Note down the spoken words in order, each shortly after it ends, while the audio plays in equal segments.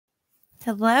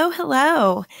Hello,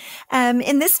 hello.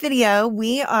 In this video,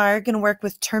 we are going to work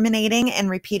with terminating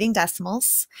and repeating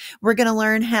decimals. We're going to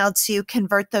learn how to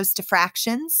convert those to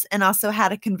fractions and also how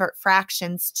to convert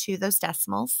fractions to those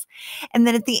decimals. And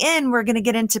then at the end, we're going to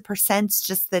get into percents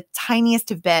just the tiniest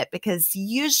of bit because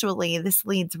usually this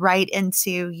leads right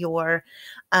into your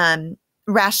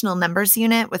rational numbers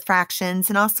unit with fractions.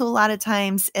 And also a lot of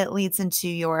times it leads into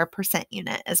your percent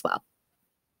unit as well.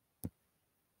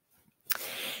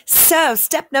 So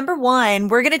step number one,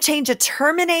 we're going to change a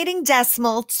terminating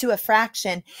decimal to a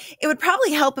fraction. It would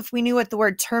probably help if we knew what the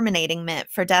word terminating meant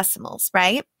for decimals,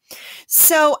 right?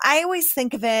 So I always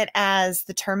think of it as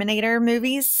the Terminator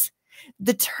movies.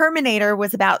 The Terminator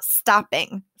was about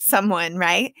stopping someone,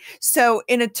 right? So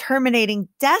in a terminating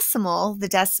decimal, the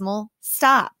decimal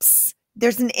stops.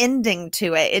 There's an ending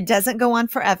to it. It doesn't go on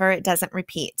forever. It doesn't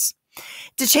repeat.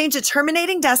 To change a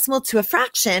terminating decimal to a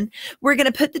fraction, we're going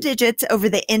to put the digits over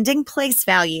the ending place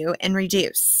value and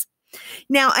reduce.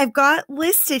 Now, I've got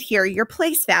listed here your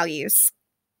place values.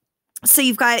 So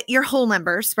you've got your whole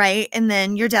numbers, right? And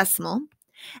then your decimal.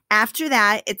 After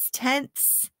that, it's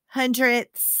tenths,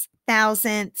 hundredths,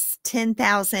 thousandths,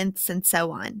 10,000ths, and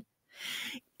so on.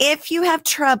 If you have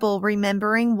trouble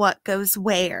remembering what goes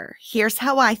where, here's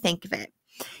how I think of it.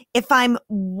 If I'm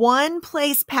one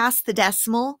place past the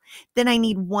decimal, then I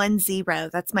need 1 0.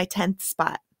 That's my 10th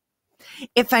spot.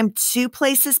 If I'm 2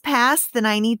 places past, then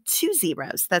I need 2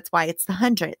 zeros. That's why it's the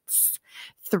hundredths.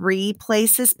 3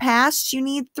 places past, you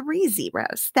need 3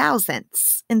 zeros,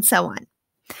 thousandths, and so on.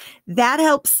 That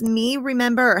helps me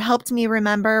remember, or helped me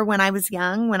remember when I was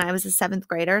young, when I was a 7th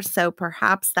grader. So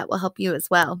perhaps that will help you as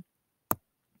well.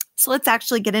 So let's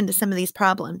actually get into some of these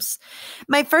problems.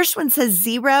 My first one says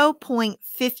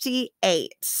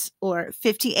 0.58 or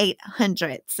 58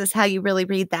 hundredths is how you really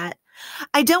read that.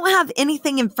 I don't have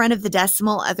anything in front of the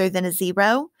decimal other than a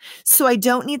 0, so I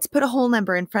don't need to put a whole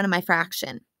number in front of my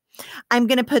fraction. I'm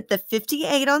going to put the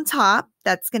 58 on top.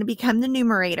 That's going to become the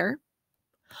numerator.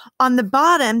 On the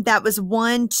bottom, that was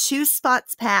 2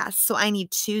 spots past, so I need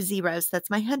 2 zeros.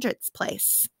 That's my hundredths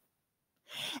place.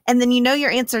 And then you know your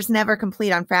answer is never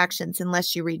complete on fractions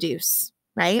unless you reduce,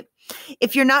 right?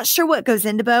 If you're not sure what goes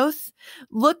into both,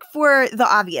 look for the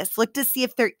obvious. Look to see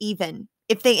if they're even.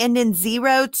 If they end in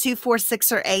 0, 2, 4,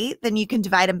 6, or 8, then you can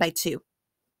divide them by 2.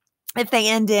 If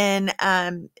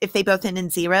they both end in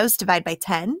zeros, divide by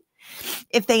 10.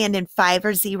 If they end in 5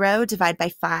 or 0, divide by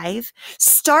 5.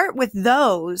 Start with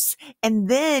those, and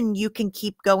then you can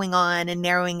keep going on and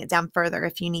narrowing it down further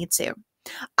if you need to.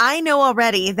 I know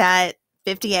already that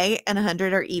 58 and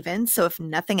 100 are even, so if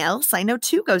nothing else, I know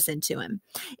 2 goes into them.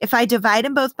 If I divide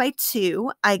them both by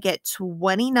 2, I get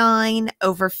 29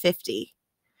 over 50.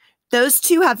 Those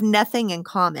two have nothing in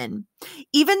common.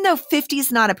 Even though 50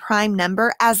 is not a prime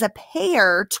number, as a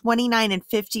pair, 29 and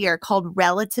 50 are called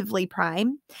relatively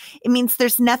prime. It means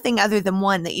there's nothing other than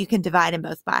 1 that you can divide them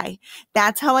both by.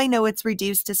 That's how I know it's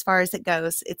reduced as far as it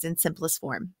goes. It's in simplest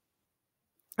form.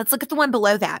 Let's look at the one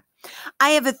below that.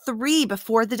 I have a 3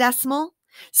 before the decimal,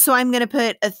 so I'm going to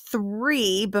put a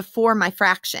 3 before my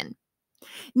fraction.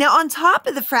 Now, on top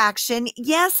of the fraction,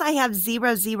 yes, I have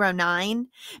 009,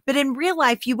 but in real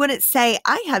life, you wouldn't say,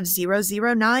 I have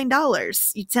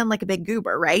 $009. You'd sound like a big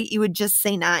goober, right? You would just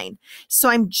say 9. So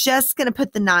I'm just going to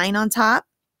put the 9 on top.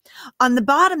 On the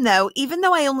bottom, though, even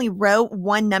though I only wrote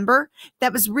 1 number,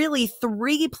 that was really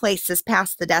 3 places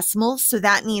past the decimal, so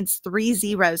that needs 3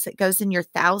 zeros. It goes in your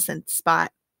thousandth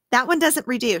spot. That one doesn't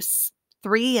reduce.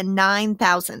 3 and 9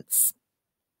 thousandths.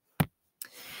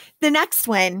 The next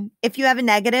one, if you have a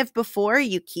negative before,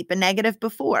 you keep a negative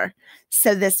before.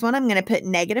 So this one, I'm going to put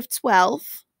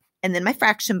 -12, and then my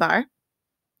fraction bar.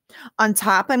 On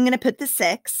top, I'm going to put the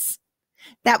 6.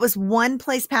 That was 1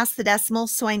 place past the decimal,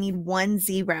 so I need 1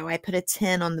 0. I put a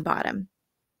 10 on the bottom.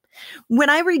 When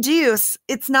I reduce,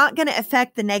 it's not going to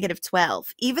affect the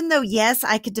 -12. Even though, yes,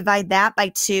 I could divide that by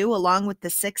 2 along with the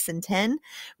 6 and 10,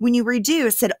 when you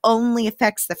reduce, it only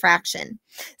affects the fraction.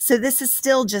 So this is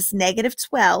still just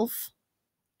 -12.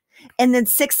 And then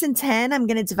 6 and 10, I'm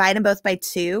going to divide them both by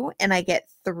 2, and I get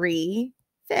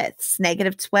 3/5.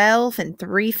 -12 and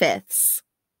 3/5.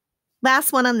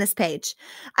 Last one on this page.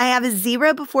 I have a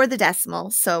 0 before the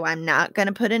decimal, so I'm not going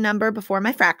to put a number before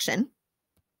my fraction.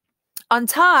 On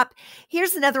top,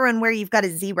 here's another one where you've got a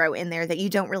 0 in there that you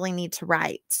don't really need to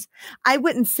write. I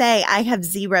wouldn't say I have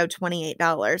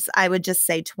 $28. I would just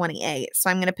say 28. So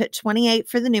I'm going to put 28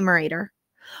 for the numerator.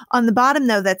 On the bottom,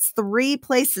 though, that's 3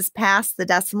 places past the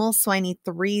decimal, so I need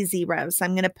 3 zeros. So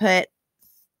I'm going to put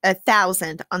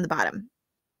 1,000 on the bottom.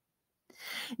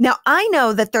 Now, I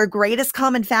know that their greatest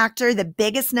common factor, the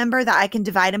biggest number that I can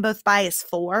divide them both by is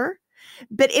 4.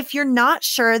 But if you're not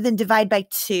sure, then divide by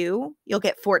 2. You'll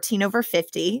get 14 over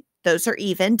 50. Those are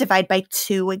even. Divide by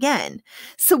 2 again.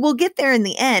 So we'll get there in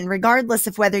the end, regardless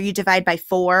of whether you divide by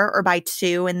 4 or by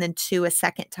 2 and then 2 a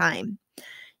second time.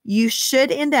 You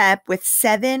should end up with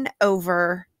 7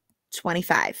 over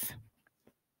 25.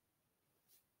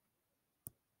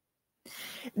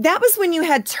 That was when you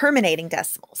had terminating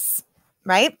decimals,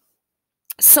 right?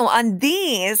 So on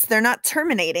these, they're not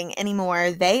terminating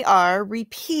anymore. They are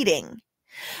repeating.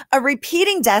 A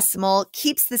repeating decimal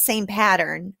keeps the same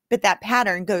pattern, but that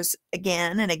pattern goes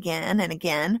again and again and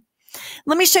again.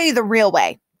 Let me show you the real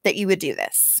way that you would do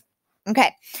this.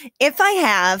 Okay, if I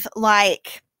have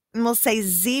like, we'll say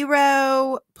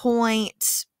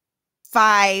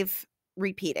 0.5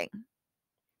 repeating.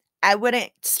 I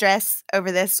wouldn't stress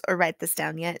over this or write this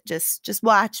down yet. Just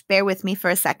watch, bear with me for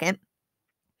a second.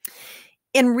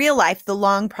 In real life, the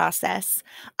long process,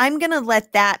 I'm going to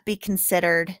let that be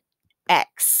considered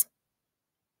X.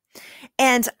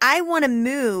 And I want to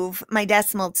move my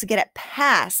decimal to get it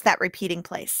past that repeating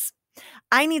place.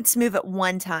 I need to move it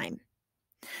one time.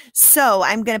 So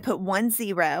I'm going to put 1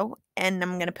 0 and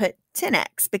I'm going to put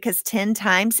 10x because 10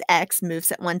 times x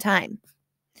moves at one time.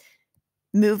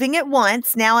 Moving it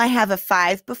once, now I have a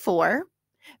 5 before,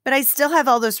 but I still have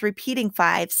all those repeating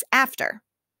 5s after.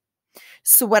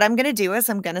 So what I'm going to do is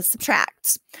I'm going to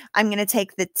subtract. I'm going to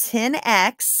take the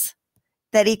 10x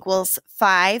that equals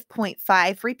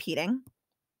 5.5 repeating,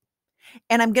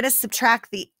 and I'm going to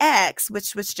subtract the x,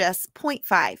 which was just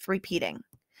 0.5 repeating.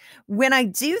 When I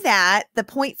do that, the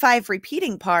 0.5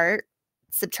 repeating part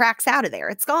subtracts out of there.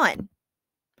 It's gone.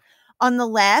 On the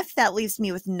left, that leaves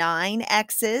me with 9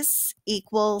 x's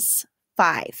equals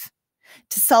 5.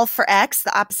 To solve for x,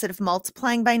 the opposite of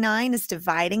multiplying by 9 is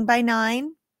dividing by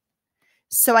 9.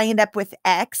 So I end up with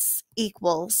x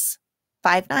equals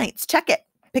 5/9. Check it.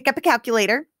 Pick up a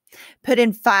calculator, put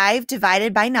in 5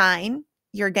 divided by 9.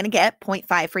 You're going to get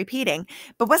 0.5 repeating.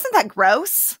 But wasn't that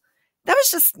gross? That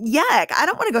was just yuck. I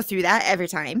don't want to go through that every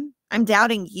time. I'm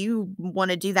doubting you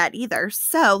want to do that either.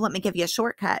 So let me give you a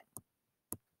shortcut.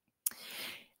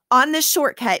 On this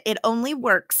shortcut, it only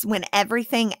works when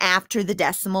everything after the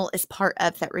decimal is part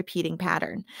of that repeating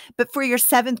pattern. But for your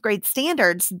 7th grade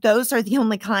standards, those are the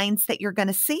only kinds that you're going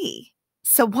to see.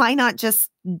 So why not just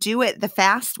do it the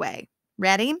fast way?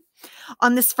 Ready?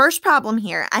 On this first problem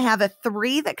here, I have a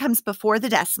 3 that comes before the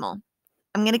decimal.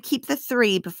 I'm going to keep the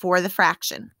 3 before the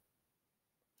fraction.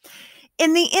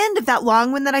 In the end of that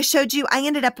long one that I showed you, I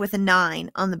ended up with a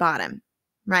 9 on the bottom,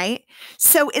 right?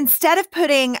 So instead of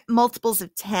putting multiples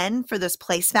of 10 for those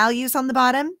place values on the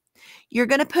bottom, you're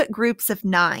going to put groups of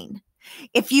 9.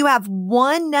 If you have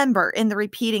one number in the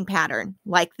repeating pattern,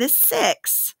 like this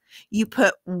 6, you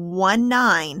put 1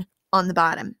 9 on the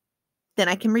bottom. Then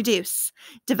I can reduce.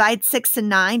 Divide 6 and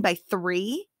 9 by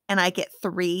 3, and I get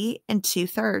 3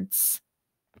 2/3.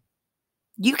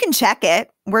 You can check it.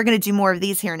 We're going to do more of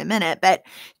these here in a minute, but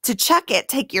to check it,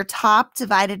 take your top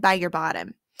divided by your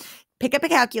bottom. Pick up a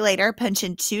calculator, punch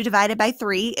in 2 divided by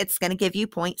 3. It's going to give you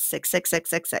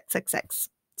 0.666666.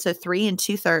 So 3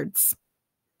 2/3.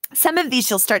 Some of these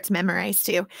you'll start to memorize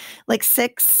too. Like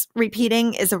 6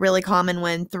 repeating is a really common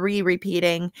one. 3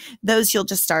 repeating. Those you'll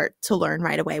just start to learn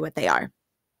right away what they are.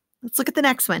 Let's look at the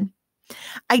next one.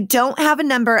 I don't have a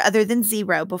number other than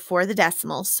 0 before the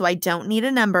decimal, so I don't need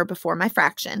a number before my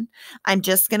fraction. I'm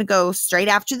just going to go straight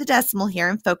after the decimal here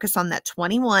and focus on that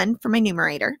 21 for my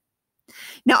numerator.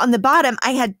 Now on the bottom,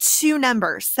 I had 2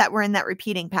 numbers that were in that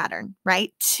repeating pattern,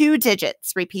 right? 2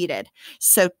 digits repeated.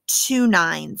 So 2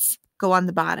 9s go on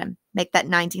the bottom. Make that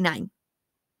 99.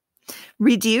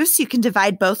 Reduce, you can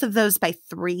divide both of those by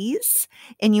 3s,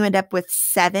 and you end up with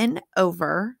 7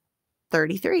 over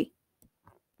 33.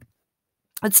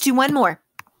 Let's do one more.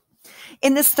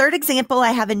 In this third example,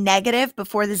 I have a negative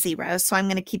before the 0, so I'm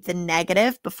going to keep the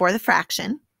negative before the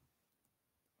fraction.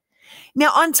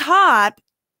 Now on top,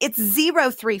 it's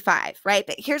 0.35, right?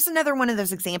 But here's another one of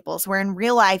those examples where in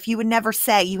real life, you would never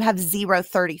say you have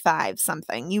 0.35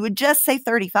 something. You would just say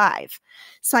 35.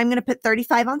 So I'm going to put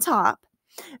 35 on top.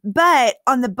 But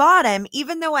on the bottom,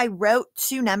 even though I wrote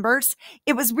 2 numbers,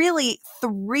 it was really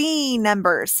 3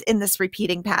 numbers in this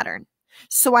repeating pattern.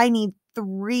 So I need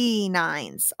 3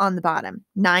 9s on the bottom,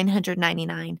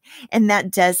 999. And that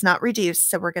does not reduce,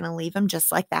 so we're going to leave them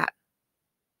just like that.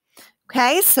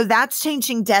 Okay, so that's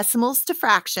changing decimals to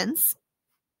fractions.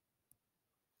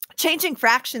 Changing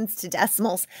fractions to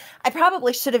decimals. I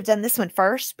probably should have done this one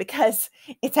first because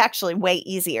it's actually way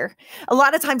easier. A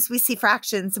lot of times we see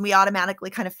fractions and we automatically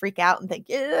kind of freak out and think,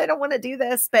 I don't want to do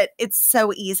this, but it's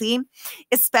so easy,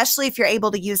 especially if you're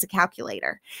able to use a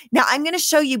calculator. Now, I'm going to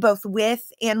show you both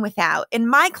with and without. In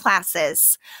my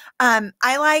classes,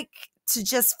 I like to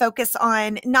just focus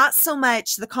on not so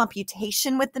much the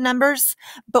computation with the numbers,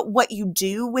 but what you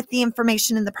do with the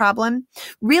information in the problem.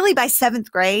 Really, by 7th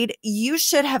grade, you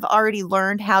should have already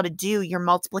learned how to do your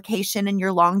multiplication and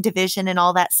your long division and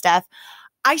all that stuff.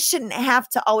 I shouldn't have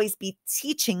to always be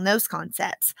teaching those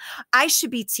concepts. I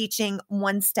should be teaching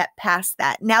one step past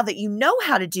that. Now that you know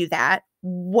how to do that,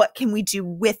 what can we do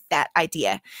with that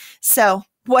idea? So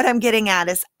what I'm getting at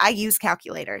is I use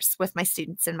calculators with my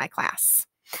students in my class.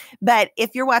 But if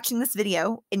you're watching this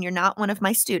video and you're not one of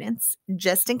my students,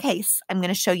 just in case, I'm going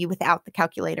to show you without the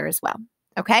calculator as well.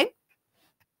 Okay?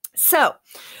 So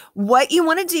what you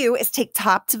want to do is take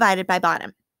top divided by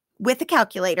bottom. With the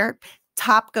calculator,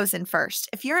 top goes in first.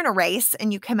 If you're in a race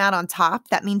and you come out on top,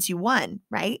 that means you won,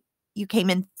 right? You came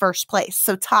in first place.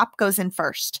 So top goes in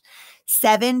first.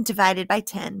 7 divided by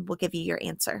 10 will give you your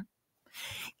answer.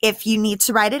 If you need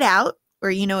to write it out, or,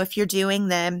 if you're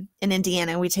doing in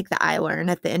Indiana, we take the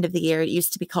iLearn at the end of the year. It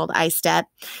used to be called iStep.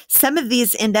 Some of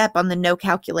these end up on the no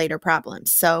calculator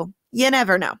problems. So you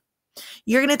never know.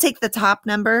 You're going to take the top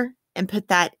number and put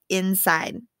that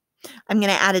inside. I'm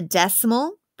going to add a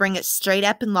decimal, bring it straight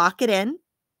up and lock it in,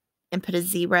 and put a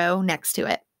 0 next to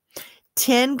it.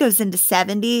 10 goes into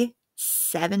 70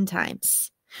 7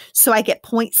 times. So I get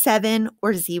 0.7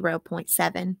 or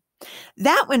 0.7.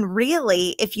 That one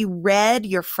really, if you read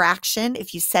your fraction,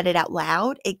 if you said it out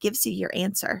loud, it gives you your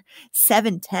answer.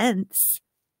 7/10.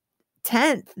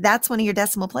 That's one of your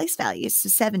decimal place values. So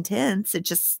 7/10, it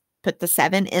just put the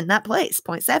 7 in that place,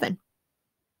 0.7.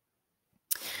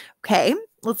 Okay,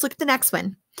 let's look at the next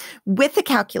one. With the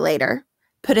calculator,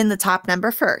 put in the top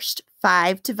number first,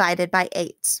 5 divided by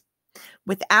 8.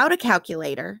 Without a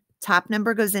calculator, top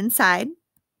number goes inside,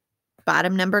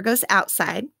 bottom number goes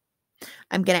outside.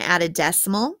 I'm going to add a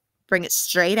decimal, bring it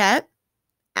straight up,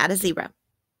 add a 0.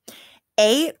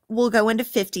 8 will go into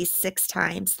 50 6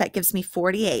 times. That gives me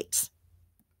 48.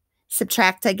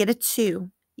 Subtract, I get a 2.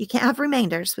 You can't have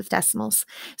remainders with decimals.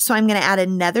 So I'm going to add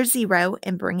another 0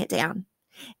 and bring it down.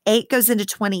 8 goes into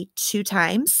 22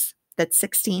 times. That's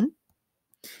 16.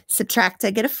 Subtract, I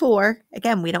get a 4.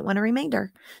 Again, we don't want a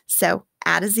remainder. So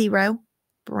add a 0,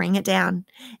 bring it down.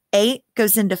 8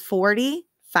 goes into 40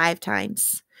 5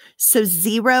 times. So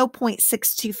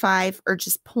 0.625 or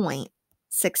just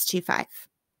 0.625.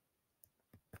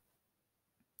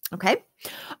 Okay.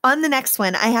 On the next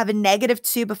one, I have a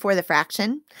 -2 before the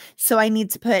fraction. So I need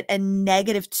to put a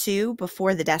 -2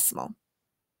 before the decimal.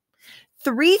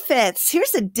 3/5.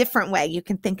 Here's a different way you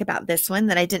can think about this one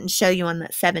that I didn't show you on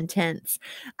that 7/10.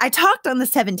 I talked on the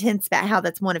 7/10 about how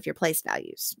that's one of your place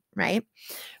values, right?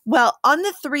 Well, on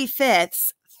the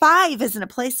 3/5, 5 isn't a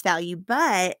place value,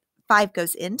 but 5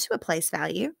 goes into a place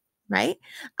value, right?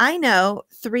 I know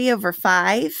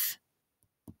 3/5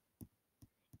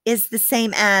 is the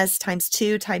same as times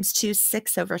 2 times 2,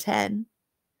 6/10.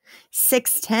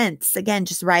 6/10, again,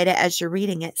 just write it as you're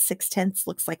reading it. 6/10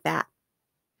 looks like that.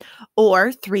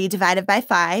 Or 3 divided by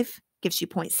 5 gives you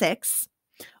 0.6.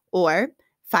 Or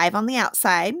 5 on the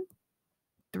outside,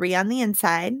 3 on the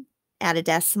inside, add a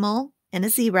decimal and a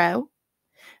 0.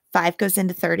 5 goes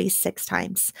into 30 6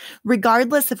 times.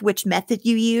 Regardless of which method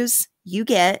you use, you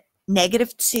get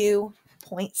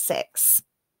 -2.6.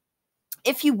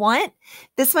 If you want,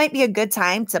 this might be a good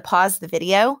time to pause the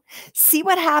video. See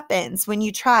what happens when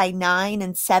you try 9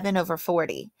 and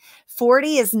 7/40.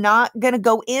 40 is not going to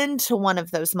go into one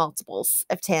of those multiples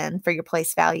of 10 for your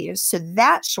place values, so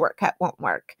that shortcut won't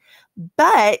work.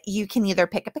 But you can either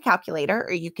pick up a calculator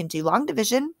or you can do long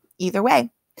division, either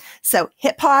way. So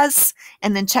hit pause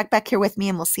and then check back here with me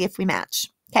and we'll see if we match.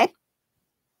 Okay.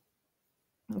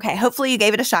 Okay. Hopefully you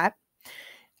gave it a shot.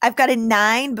 I've got a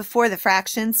 9 before the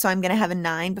fraction, so I'm going to have a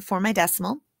 9 before my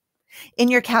decimal. In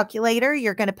your calculator,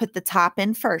 you're going to put the top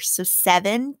in first. So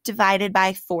 7 divided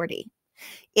by 40.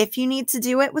 If you need to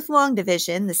do it with long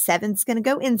division, the 7's going to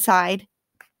go inside,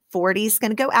 40 is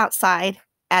going to go outside,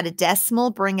 add a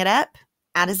decimal, bring it up,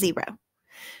 add a 0.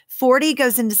 40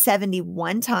 goes into 70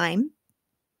 one time.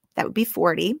 That would be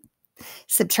 40.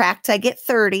 Subtract, I get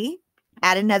 30.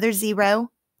 Add another 0,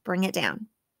 bring it down.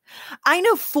 I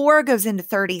know 4 goes into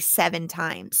 37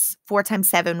 times. 4 times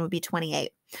 7 would be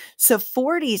 28. So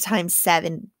 40 times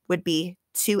 7 would be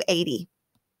 280.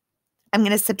 I'm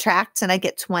going to subtract and I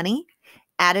get 20.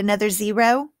 Add another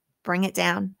 0, bring it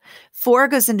down. 4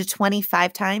 goes into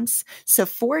 25 times, so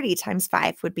 40 times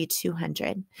 5 would be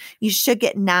 200. You should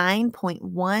get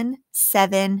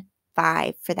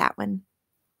 9.175 for that one.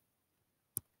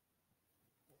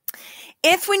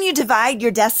 If when you divide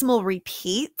your decimal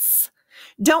repeats,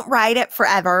 don't write it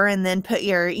forever and then put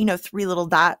your, 3 little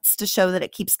dots to show that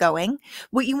it keeps going.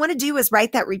 What you want to do is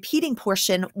write that repeating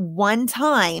portion one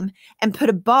time and put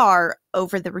a bar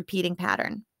over the repeating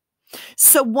pattern.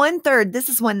 So 1/3, this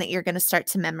is one that you're going to start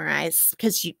to memorize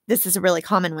because this is a really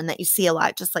common one that you see a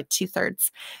lot, just like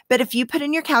 2/3. But if you put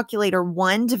in your calculator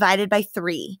 1 divided by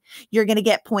 3, you're going to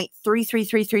get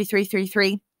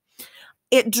 0.33333333.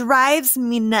 It drives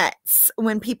me nuts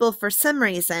when people, for some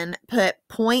reason, put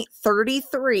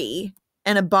 0.33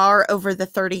 and a bar over the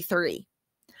 33.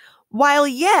 While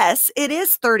yes, it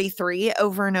is 33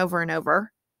 over and over and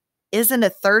over, isn't a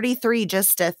 33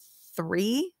 just a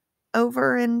 3?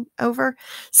 Over and over?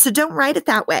 So don't write it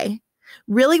that way.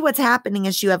 Really what's happening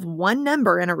is you have one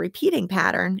number in a repeating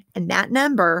pattern and that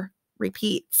number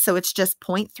repeats. So it's just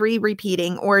 0.3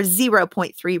 repeating, or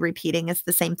 0.3 repeating is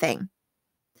the same thing.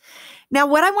 Now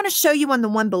what I want to show you on the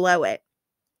one below it,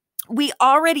 we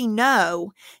already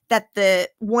know that the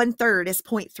 1/3 is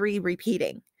 0.3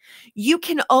 repeating. You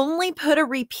can only put a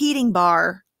repeating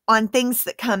bar on things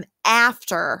that come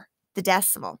after the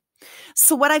decimal.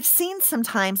 So what I've seen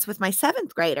sometimes with my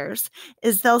 7th graders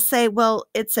is they'll say, well,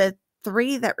 it's a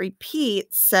 3 that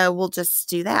repeats, so we'll just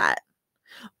do that.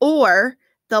 Or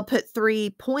they'll put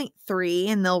 3.3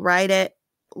 and they'll write it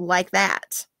like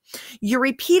that. Your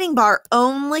repeating bar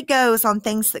only goes on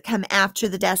things that come after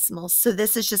the decimal. So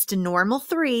this is just a normal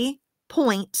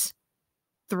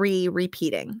 3.3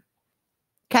 repeating.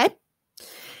 Okay?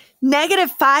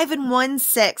 -5 and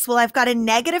 1/6. Well, I've got a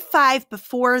 -5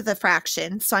 before the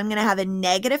fraction, so I'm going to have a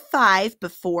 -5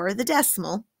 before the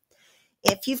decimal.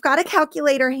 If you've got a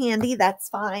calculator handy, that's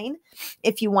fine.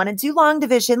 If you want to do long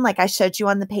division, like I showed you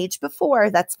on the page before,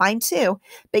 that's fine too.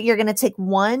 But you're going to take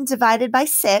 1 divided by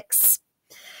 6.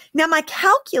 Now, my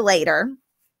calculator,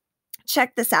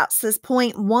 check this out, says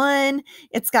 0.1.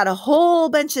 It's got a whole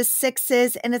bunch of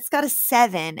 6s, and it's got a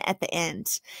 7 at the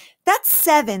end. That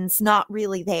 7's not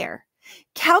really there.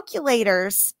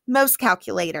 Calculators, most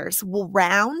calculators, will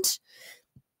round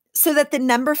so that the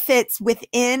number fits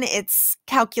within its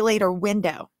calculator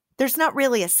window. There's not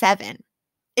really a 7.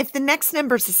 If the next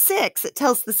number's a 6, it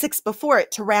tells the 6 before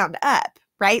it to round up,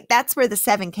 right? That's where the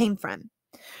 7 came from.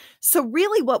 So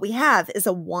really what we have is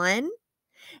a 1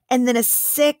 and then a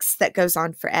 6 that goes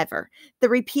on forever. The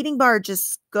repeating bar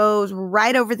just goes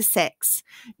right over the 6.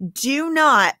 Do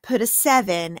not put a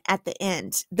 7 at the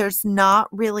end. There's not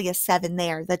really a 7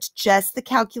 there. That's just the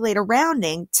calculator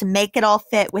rounding to make it all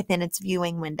fit within its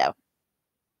viewing window.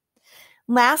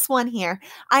 Last one here.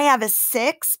 I have a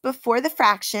 6 before the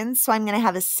fraction, so I'm going to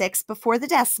have a 6 before the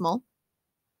decimal.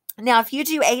 Now, if you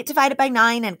do 8 divided by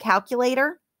 9 in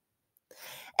calculator,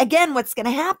 again, what's going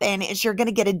to happen is you're going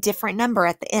to get a different number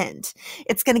at the end.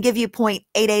 It's going to give you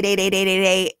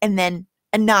 0.8888888 and then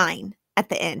a 9 at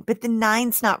the end. But the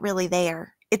 9's not really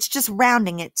there. It's just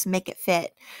rounding it to make it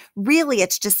fit. Really,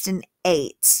 it's just an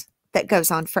 8 that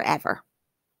goes on forever.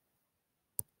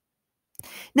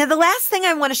 Now, the last thing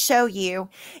I want to show you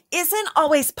isn't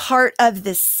always part of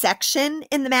this section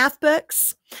in the math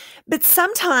books, but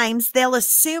sometimes they'll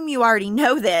assume you already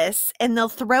know this and they'll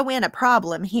throw in a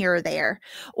problem here or there.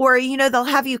 Or, they'll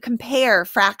have you compare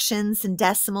fractions and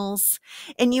decimals,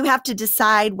 and you have to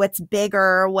decide what's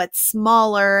bigger, what's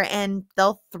smaller, and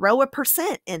they'll throw a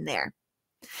percent in there.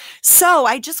 So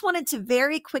I just wanted to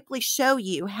very quickly show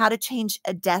you how to change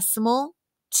a decimal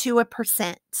to a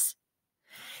percent.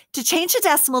 To change a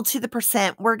decimal to the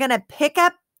percent, we're going to pick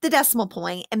up the decimal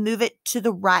point and move it to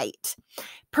the right.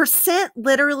 Percent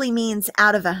literally means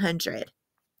out of 100.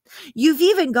 You've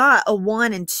even got a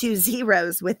 1 and 2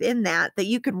 zeros within that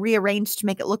you could rearrange to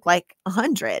make it look like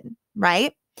 100,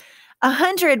 right?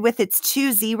 100 with its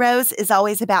 2 zeros is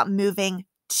always about moving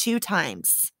 2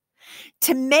 times.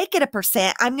 To make it a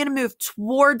percent, I'm going to move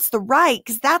towards the right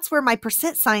because that's where my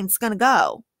percent sign's going to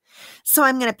go. So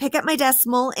I'm going to pick up my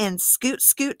decimal and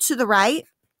scoot to the right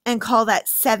and call that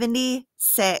 76%.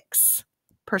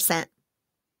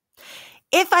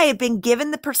 If I had been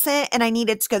given the percent and I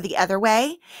needed to go the other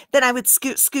way, then I would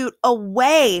scoot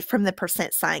away from the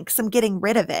percent sign because I'm getting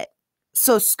rid of it.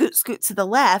 So scoot to the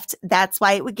left, that's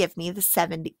why it would give me the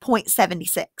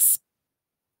 0.76.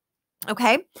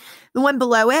 Okay, the one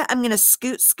below it, I'm going to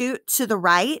scoot to the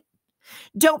right.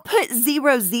 Don't put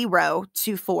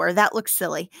 0.024. That looks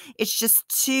silly. It's just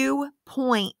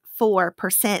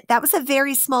 2.4%. That was a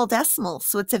very small decimal,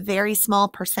 so it's a very small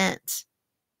percent.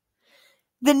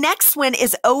 The next one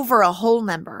is over a whole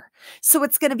number. So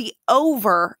it's going to be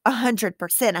over 100%.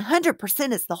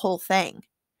 100% is the whole thing.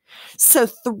 So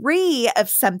 3 of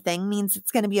something means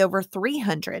it's going to be over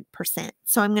 300%.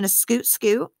 So I'm going to scoot.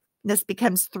 This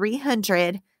becomes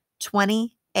 328%.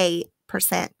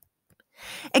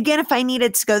 Again, if I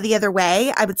needed to go the other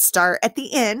way, I would start at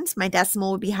the end. My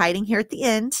decimal would be hiding here at the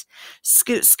end.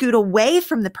 Scoot away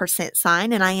from the percent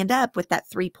sign, and I end up with that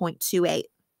 3.28.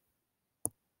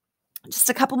 Just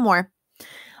a couple more.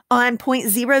 On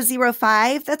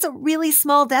 0.005, that's a really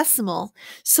small decimal.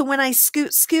 So when I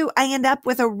scoot, I end up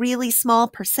with a really small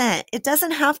percent. It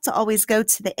doesn't have to always go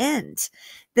to the end.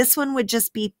 This one would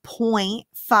just be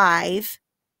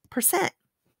 0.5%.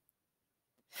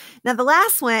 Now the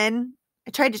last one,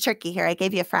 I tried to trick you here. I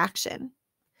gave you a fraction.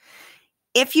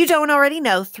 If you don't already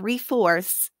know,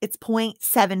 3/4, it's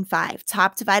 0.75.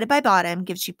 Top divided by bottom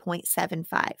gives you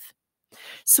 0.75.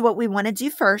 So what we want to do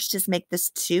first is make this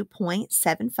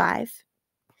 2.75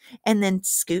 and then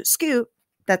scoot.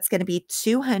 That's going to be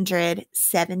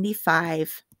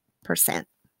 275%.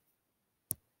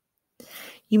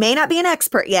 You may not be an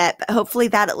expert yet, but hopefully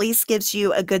that at least gives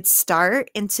you a good start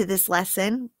into this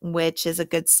lesson, which is a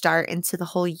good start into the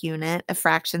whole unit of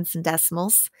fractions and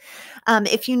decimals.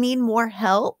 If you need more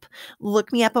help,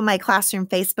 look me up on my classroom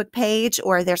Facebook page,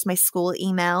 or there's my school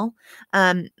email.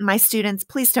 My students,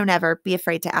 please don't ever be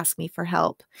afraid to ask me for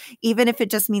help. Even if it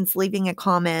just means leaving a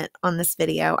comment on this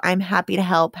video, I'm happy to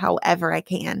help however I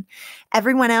can.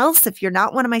 Everyone else, if you're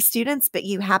not one of my students, but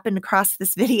you happen to cross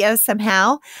this video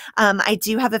somehow, I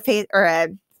do have a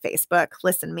Facebook.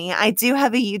 Listen to me. I do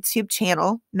have a YouTube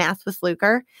channel, Math with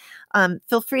Luker.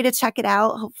 Feel free to check it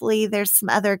out. Hopefully there's some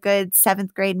other good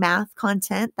 7th grade math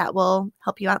content that will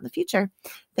help you out in the future.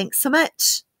 Thanks so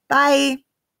much. Bye.